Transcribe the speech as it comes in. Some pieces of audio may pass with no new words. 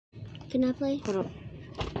Can I play? Hold on.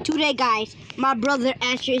 Today, guys, my brother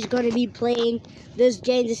Asher is going to be playing this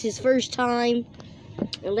game. This is his first time.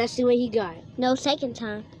 And let's see what he got. No, second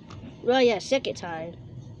time. Well, yeah, second time.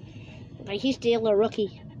 Like, he's still a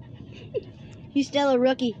rookie. He's still a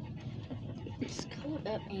rookie. It's cold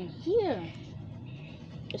up in here.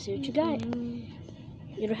 Let's see what you got.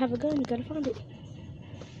 You don't have a gun. You gotta find it.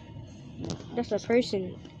 That's a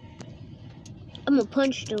person. I'm gonna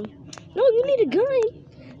punch them. No, you need a gun.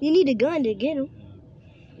 You need a gun to get him.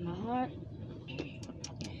 My heart.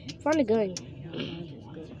 Find a gun.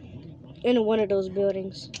 In one of those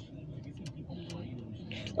buildings.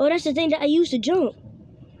 Oh, that's the thing that I used to jump.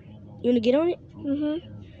 You wanna get on it?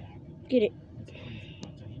 Mm-hmm. Get it.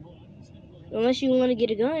 Unless you want to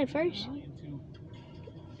get a gun first.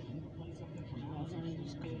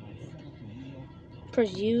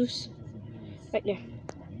 Press use. Right there.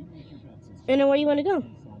 And then where you want to go?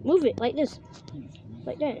 Move it like this.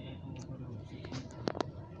 Like that.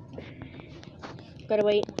 Gotta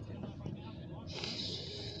wait.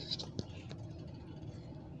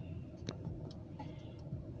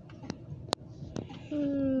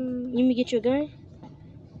 Let me get you a gun.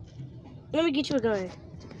 Let me get you a gun.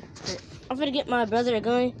 I'm gonna get my brother a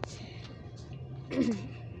gun.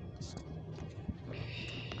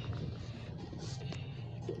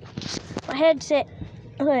 My headset.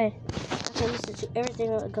 Okay. I can listen to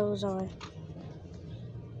everything that goes on.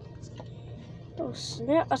 Oh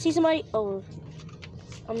snap! I see somebody. Oh,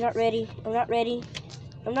 I'm not ready. I'm not ready.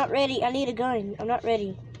 I'm not ready. I need a gun. I'm not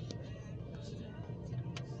ready.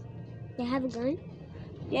 You have a gun?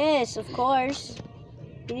 Yes, of course.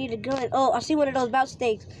 You need a gun. Oh, I see one of those bounce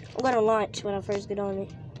sticks. I'm gonna launch when I first get on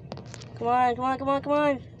it. Come on, come on, come on, come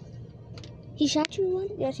on. He shot you one?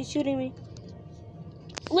 Yes, he's shooting me.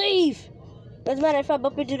 Leave! Doesn't matter if I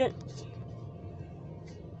bump into the...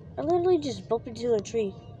 I literally just bumped into a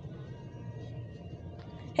tree.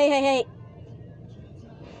 Hey, hey, hey.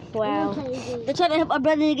 Wow. They're trying to help my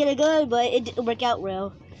brother to get a gun, but it didn't work out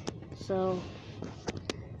well. So,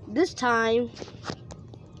 this time...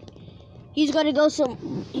 He's gonna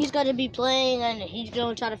be playing and he's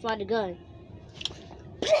gonna try to find a gun.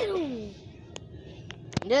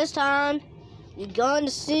 This time, you're going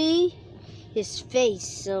to see his face.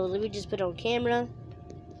 So let me just put it on camera.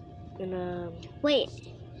 And wait,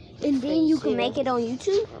 and then you can make it on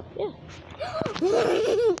YouTube? Yeah.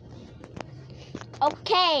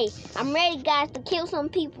 Okay, I'm ready, guys, to kill some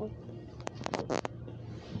people.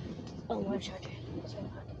 Oh, my charger.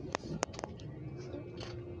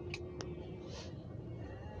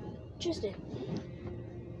 Tristan.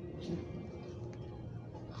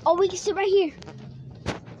 Oh, we can sit right here.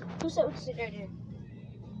 Who said we can sit right here?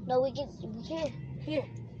 No, we can. Here.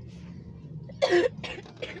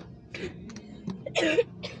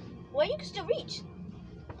 Well, you can still reach.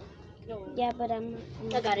 No. Yeah, but I'm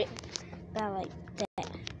I got it. got like that.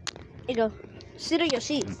 Here you go. Sit on your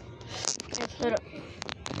seat. Hold up.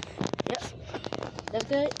 Yep. That's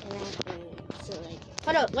good. And I can sit like.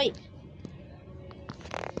 Hold up. Wait.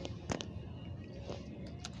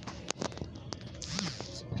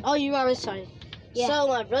 Oh, you already started. Yeah. So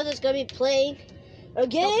my brother's gonna be playing a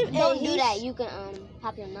game. Don't do that. You can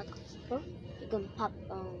pop your knuckles. Huh? You can pop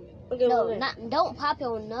Okay, no, wait. don't pop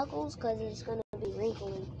your knuckles because it's gonna be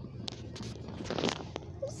wrinkly.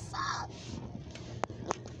 What's up?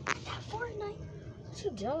 I got Fortnite. What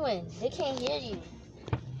you doing? They can't hear you.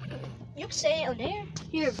 You can say it on there.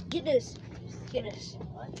 Here, get this. Get this.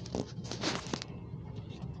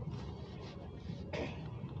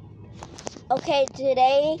 Okay,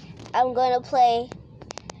 today I'm gonna play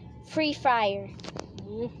Free Fire.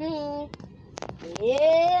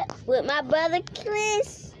 Yeah. With my brother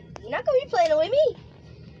Chris. You're not gonna be playing it with me.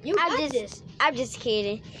 You got this. I'm just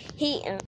kidding.